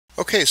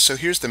Okay, so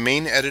here's the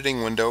main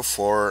editing window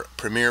for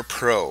Premiere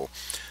Pro.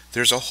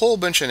 There's a whole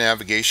bunch of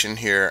navigation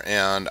here,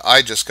 and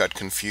I just got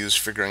confused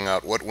figuring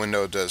out what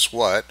window does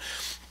what.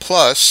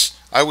 Plus,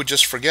 I would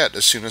just forget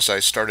as soon as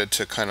I started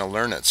to kind of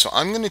learn it. So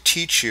I'm going to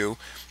teach you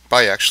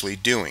by actually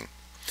doing.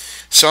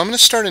 So I'm going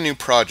to start a new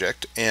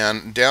project,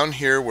 and down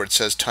here where it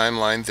says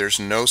timeline, there's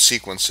no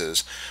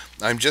sequences.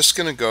 I'm just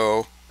going to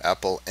go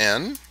Apple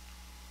N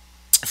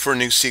for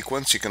new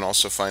sequence. You can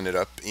also find it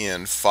up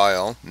in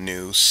File,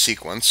 New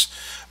Sequence.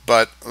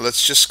 But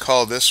let's just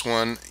call this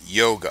one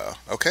Yoga.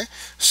 Okay,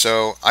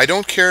 so I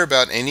don't care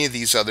about any of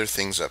these other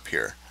things up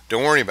here.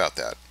 Don't worry about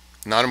that.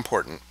 Not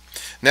important.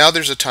 Now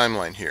there's a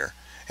timeline here,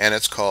 and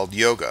it's called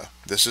Yoga.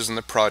 This is in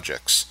the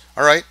projects.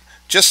 Alright,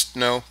 just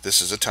know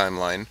this is a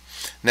timeline.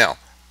 Now,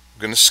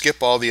 I'm going to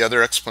skip all the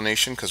other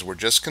explanation because we're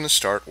just going to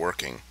start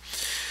working.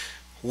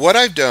 What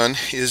I've done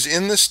is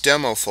in this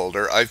demo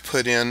folder, I've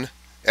put in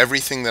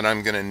everything that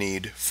I'm going to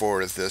need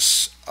for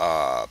this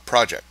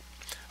project.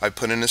 I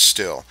put in a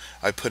still,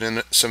 I put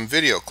in some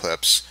video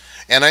clips,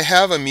 and I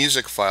have a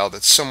music file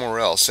that's somewhere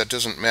else. That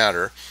doesn't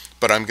matter,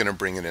 but I'm going to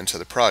bring it into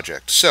the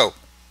project. So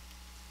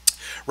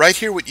right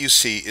here what you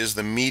see is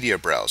the media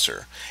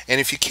browser,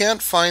 and if you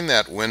can't find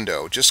that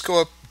window, just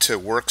go up to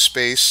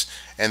workspace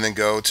and then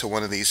go to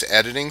one of these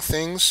editing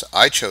things.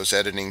 I chose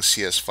editing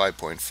CS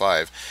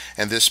 5.5,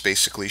 and this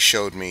basically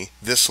showed me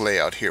this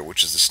layout here,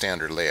 which is the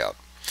standard layout.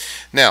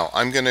 Now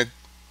I'm going to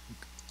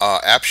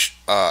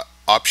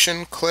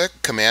option click,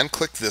 command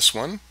click this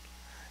one,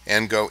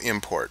 and go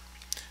import.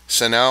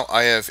 So now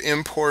I have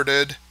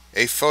imported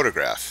a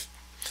photograph,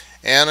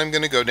 and I'm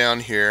going to go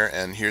down here,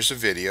 and here's a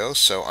video,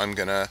 so I'm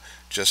going to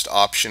just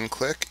option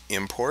click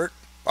import,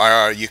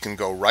 or you can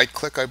go right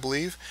click, I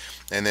believe,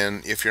 and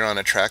then if you're on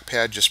a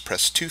trackpad, just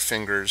press 2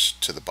 fingers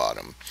to the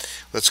bottom.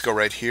 Let's go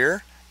right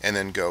here and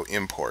then go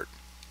import.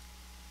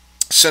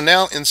 So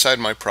now inside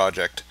my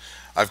project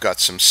I've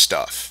got some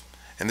stuff,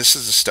 and this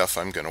is the stuff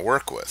I'm going to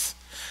work with.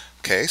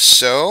 Okay,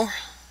 so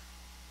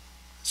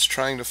it's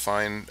trying to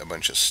find a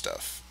bunch of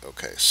stuff.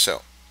 Okay,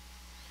 so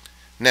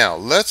now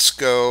let's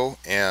go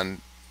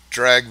and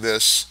drag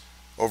this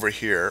over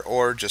here,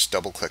 or just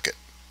double click it.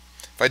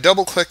 If I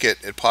double click it,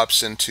 it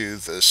pops into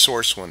the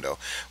source window.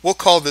 We'll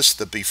call this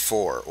the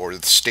before, or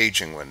the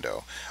staging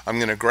window. I'm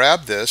going to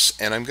grab this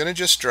and I'm going to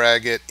just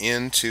drag it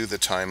into the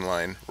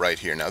timeline right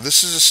here. Now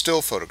this is a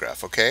still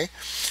photograph, okay?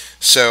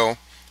 So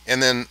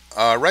and then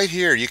right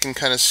here you can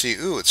kind of see,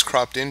 ooh, it's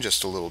cropped in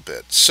just a little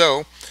bit.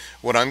 So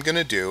what I'm going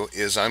to do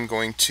is I'm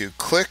going to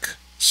click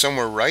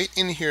somewhere right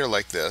in here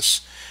like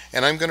this,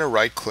 and I'm going to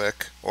right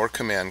click or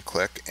command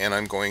click, and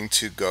I'm going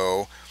to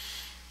go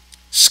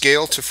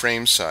scale to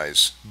frame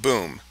size.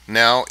 Boom.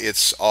 Now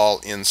it's all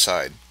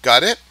inside.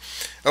 Got it?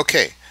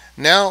 Okay.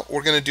 Now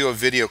we're going to do a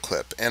video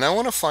clip, and I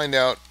want to find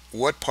out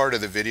what part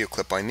of the video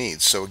clip I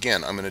need. So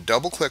again, I'm going to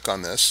double click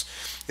on this.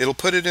 It'll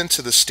put it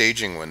into the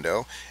staging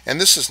window, and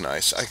this is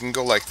nice. I can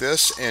go like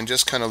this and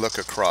just kind of look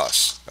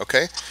across.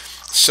 Okay,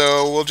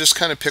 so we'll just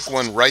kind of pick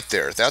one right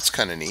there. That's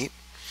kind of neat.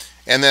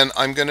 And then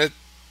I'm going to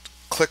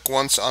click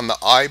once on the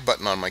I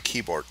button on my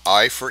keyboard,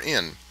 I for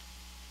in.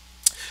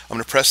 I'm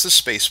going to press the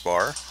space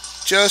bar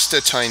just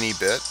a tiny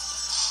bit,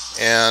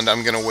 and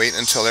I'm going to wait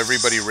until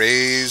everybody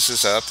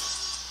raises up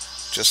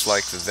just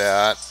like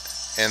that,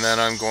 and then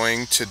I'm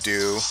going to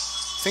do,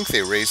 I think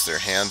they raised their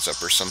hands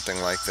up or something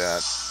like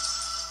that.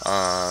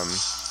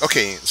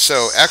 Okay,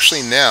 so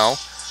actually now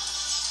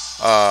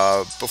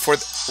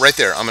right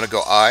there, I'm going to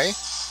go I,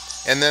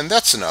 and then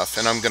that's enough,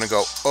 and I'm going to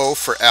go O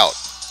for out.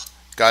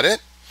 Got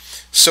it?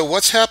 So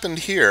what's happened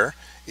here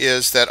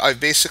is that I've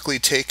basically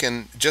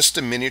taken just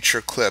a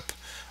miniature clip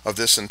of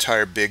this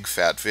entire big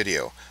fat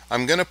video.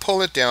 I'm going to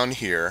pull it down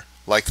here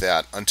like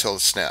that until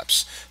it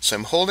snaps. So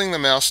I'm holding the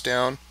mouse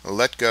down,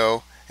 let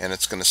go, and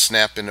it's going to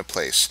snap into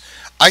place.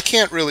 I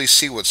can't really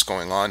see what's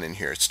going on in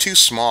here. It's too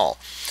small.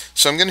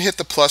 So I'm going to hit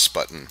the plus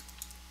button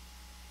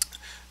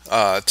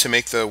to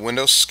make the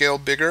window scale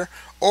bigger,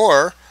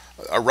 or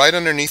right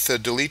underneath the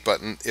delete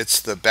button, it's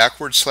the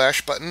backward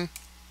slash button.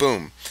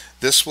 Boom.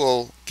 This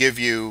will give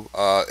you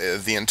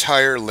the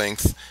entire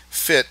length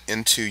fit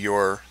into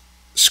your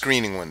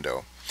screening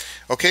window.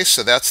 Okay,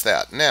 so that's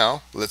that.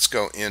 Now let's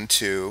go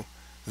into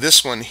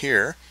this one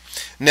here.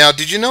 Now,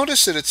 did you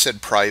notice that it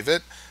said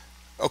private?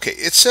 Okay,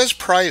 it says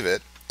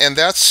private, and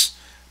that's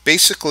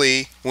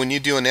basically when you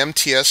do an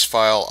MTS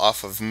file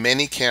off of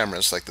many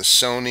cameras like the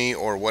Sony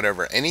or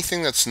whatever,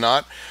 anything that's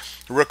not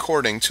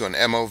recording to an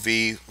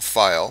MOV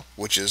file,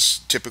 which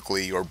is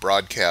typically your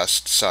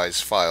broadcast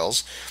size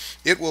files,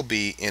 it will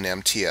be in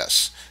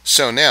MTS.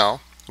 So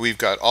now we've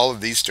got all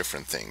of these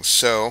different things.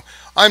 So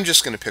I'm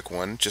just going to pick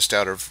one just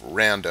out of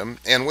random,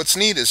 and what's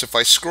neat is if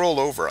I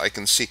scroll over I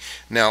can see,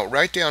 now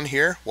right down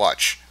here,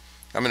 watch,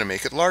 I'm going to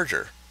make it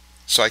larger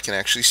so I can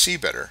actually see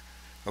better.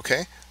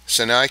 Okay,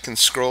 so now I can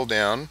scroll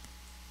down,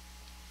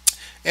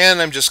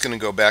 and I'm just going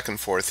to go back and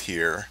forth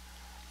here.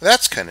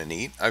 That's kind of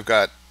neat. I've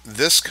got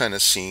this kind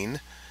of scene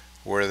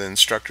where the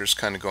instructor's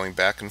kind of going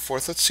back and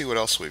forth. Let's see what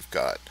else we've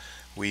got.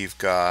 We've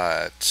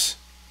got,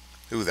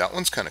 ooh, that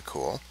one's kind of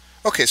cool.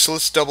 Okay, so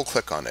let's double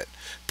click on it.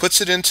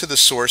 Puts it into the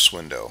source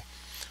window.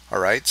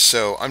 Alright,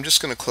 so I'm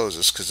just going to close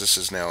this because this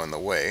is now in the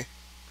way.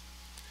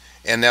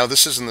 And now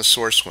this is in the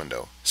source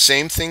window.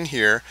 Same thing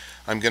here.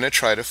 I'm going to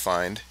try to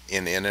find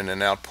an in and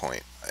an out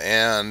point.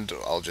 And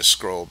I'll just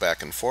scroll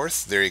back and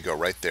forth. There you go,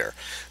 right there.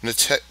 I'm going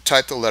to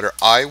type the letter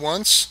I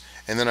once,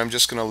 and then I'm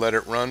just going to let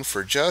it run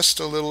for just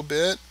a little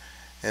bit.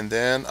 And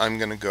then I'm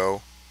going to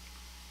go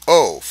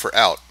O for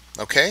out.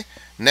 Okay?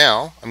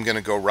 Now I'm going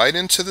to go right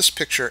into this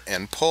picture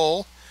and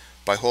pull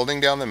by holding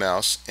down the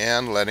mouse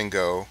and letting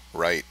go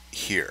right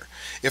here.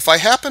 If I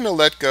happen to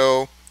let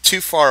go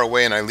too far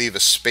away and I leave a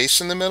space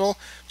in the middle,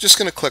 I'm just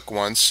going to click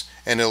once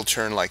and it'll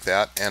turn like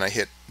that, and I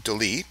hit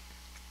delete.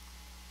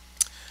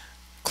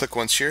 Click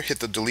once here, hit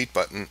the delete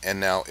button, and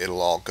now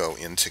it'll all go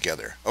in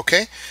together.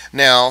 Okay?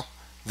 Now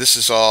this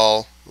is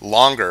all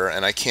longer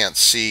and I can't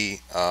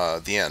see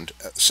the end,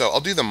 so I'll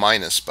do the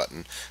minus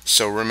button.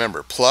 So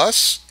remember,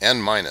 plus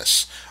and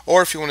minus,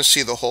 or if you want to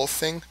see the whole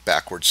thing,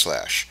 backward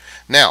slash.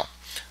 Now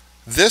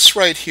this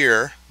right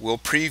here will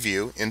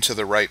preview into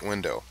the right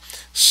window.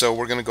 So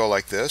we're going to go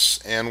like this,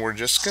 and we're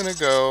just going to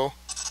go,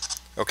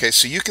 okay,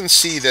 so you can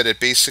see that it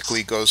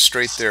basically goes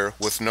straight there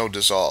with no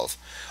dissolve.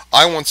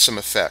 I want some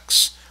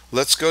effects.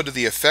 Let's go to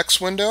the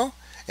effects window,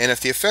 and if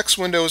the effects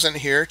window isn't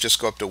here, just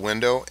go up to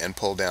window and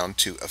pull down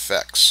to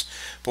effects.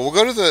 But we'll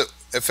go to the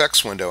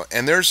effects window,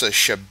 and there's a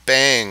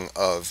shebang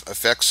of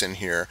effects in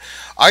here.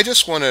 I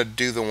just want to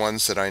do the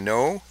ones that I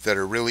know that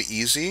are really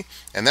easy,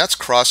 and that's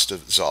cross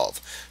dissolve.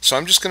 So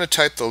I'm just going to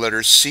type the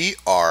letters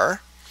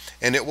CR,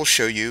 and it will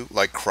show you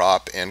like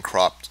crop and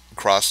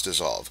cross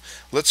dissolve.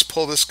 Let's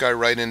pull this guy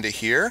right into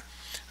here.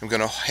 I'm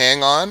going to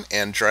hang on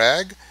and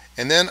drag,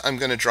 and then I'm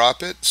going to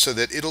drop it so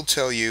that it'll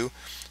tell you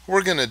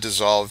we're going to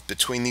dissolve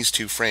between these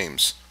two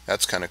frames.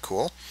 That's kind of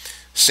cool.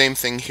 Same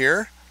thing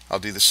here. I'll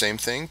do the same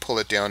thing, pull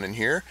it down in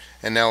here,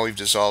 and now we've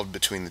dissolved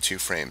between the two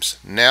frames.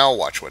 Now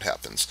watch what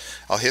happens.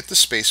 I'll hit the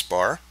space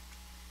bar,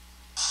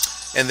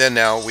 and then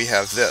now we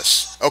have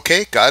this.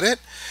 Okay, got it?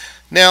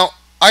 Now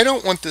I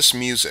don't want this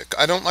music.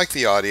 I don't like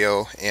the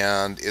audio,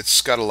 and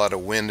it's got a lot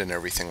of wind and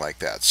everything like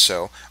that.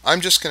 So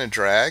I'm just going to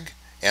drag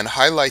and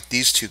highlight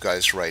these two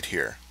guys right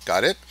here.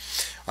 Got it?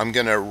 I'm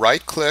going to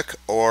right click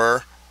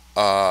or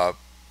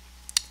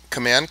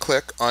command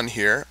click on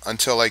here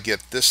until I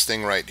get this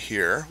thing right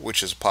here,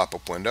 which is a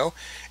pop-up window,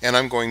 and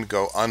I'm going to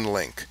go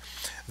unlink.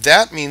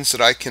 That means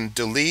that I can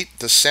delete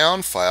the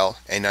sound file,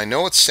 and I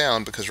know it's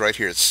sound because right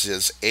here it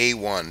says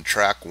A1,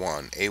 track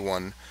 1,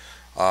 A1.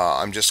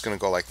 I'm just going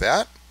to go like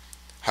that,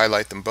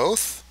 highlight them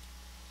both,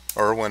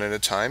 or one at a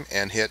time,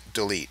 and hit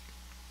delete.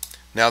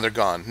 Now they're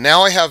gone.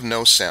 Now I have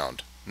no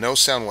sound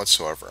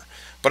whatsoever.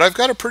 But I've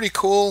got a pretty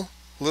cool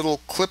little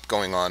clip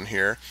going on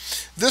here.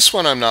 This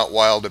one I'm not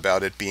wild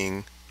about it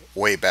being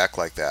way back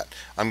like that.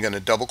 I'm going to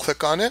double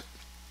click on it,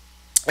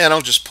 and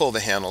I'll just pull the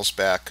handles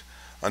back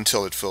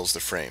until it fills the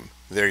frame.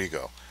 There you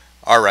go.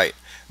 Alright,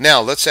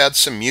 now let's add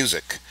some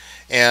music.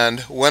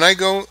 And when I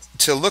go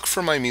to look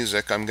for my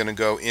music, I'm going to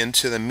go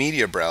into the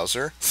media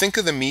browser. Think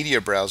of the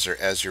media browser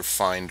as your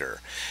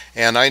finder.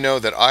 And I know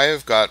that I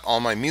have got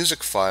all my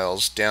music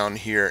files down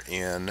here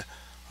in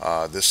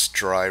this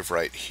drive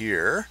right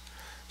here.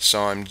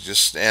 So I'm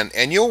just,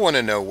 and you'll want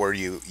to know where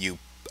you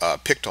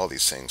picked all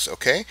these things,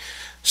 okay?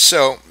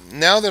 So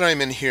now that I'm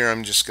in here,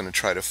 I'm just going to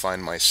try to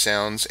find my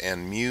sounds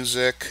and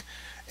music,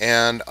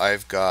 and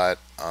I've got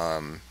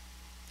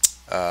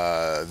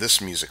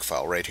this music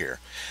file right here.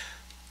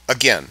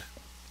 Again,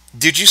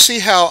 did you see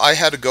how I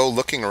had to go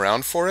looking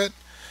around for it?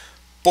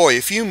 Boy,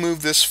 if you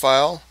move this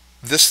file,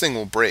 this thing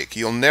will break.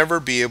 You'll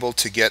never be able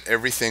to get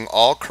everything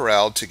all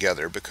corralled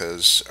together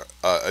because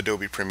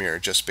Adobe Premiere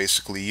just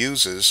basically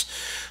uses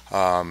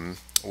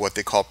what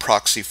they call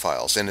proxy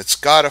files, and it's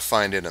got to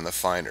find it in the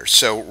finder.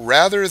 So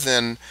rather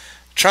than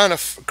trying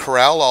to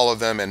corral all of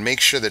them and make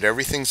sure that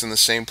everything's in the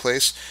same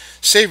place,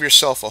 save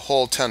yourself a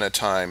whole ton of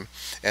time,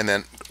 and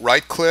then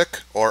right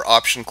click or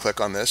option click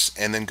on this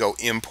and then go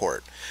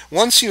import.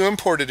 Once you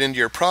import it into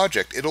your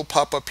project, it'll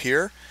pop up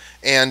here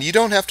and you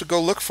don't have to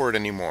go look for it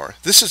anymore.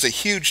 This is a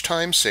huge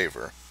time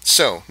saver.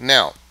 So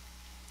now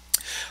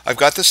I've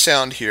got the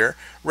sound here.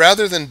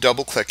 Rather than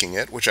double clicking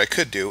it, which I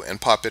could do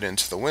and pop it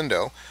into the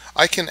window,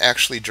 I can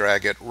actually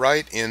drag it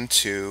right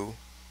into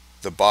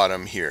the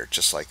bottom here,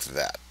 just like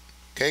that.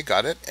 Okay,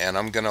 got it? And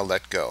I'm going to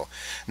let go.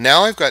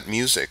 Now I've got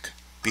music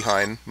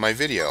behind my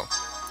video.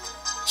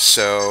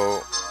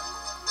 So,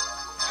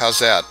 how's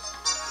that?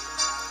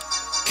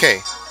 Okay.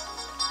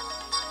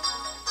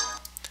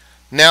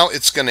 Now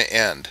it's going to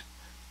end.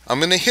 I'm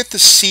going to hit the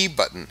C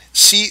button.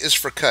 C is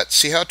for cut.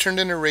 See how it turned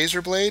into a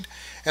razor blade?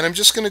 And I'm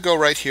just going to go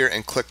right here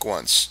and click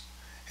once.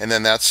 And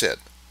then that's it.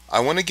 I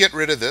want to get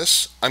rid of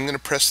this. I'm going to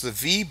press the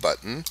V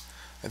button.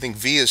 I think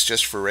V is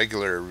just for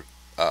regular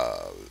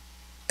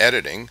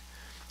editing.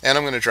 And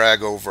I'm going to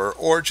drag over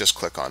or just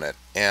click on it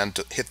and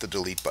hit the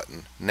delete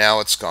button. Now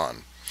it's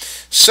gone.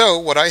 So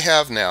what I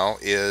have now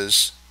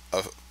is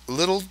a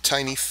little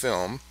tiny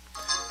film,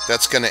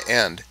 that's going to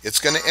end. It's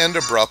going to end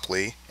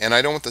abruptly, and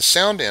I don't want the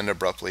sound to end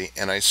abruptly,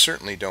 and I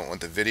certainly don't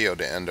want the video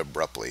to end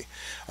abruptly.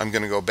 I'm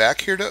going to go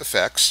back here to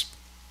Effects.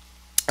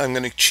 I'm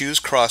going to choose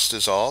Cross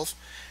Dissolve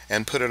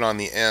and put it on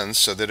the end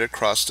so that it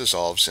cross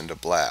dissolves into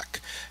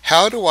black.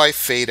 How do I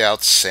fade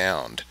out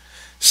sound?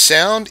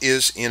 Sound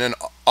is in an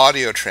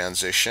audio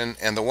transition,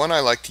 and the one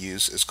I like to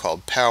use is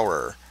called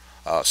Power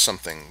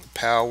Constant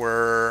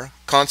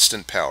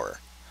Power.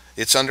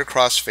 It's under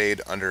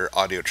crossfade under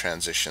audio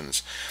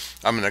transitions.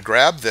 I'm going to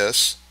grab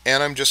this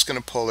and I'm just going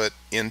to pull it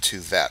into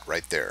that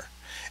right there.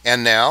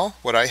 And now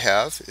what I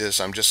have is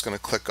I'm just going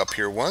to click up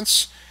here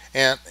once,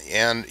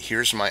 and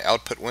here's my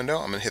output window.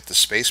 I'm going to hit the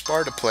space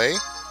bar to play,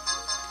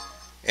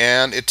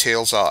 and it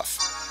tails off.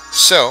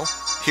 So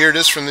here it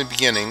is from the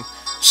beginning.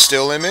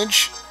 Still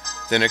image,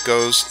 then it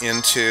goes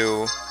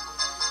into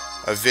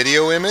a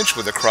video image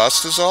with a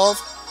cross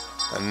dissolve,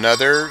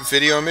 another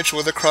video image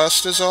with a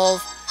cross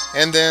dissolve,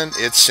 and then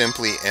it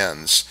simply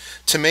ends.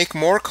 To make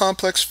more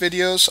complex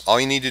videos, all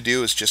you need to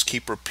do is just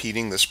keep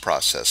repeating this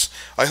process.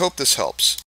 I hope this helps.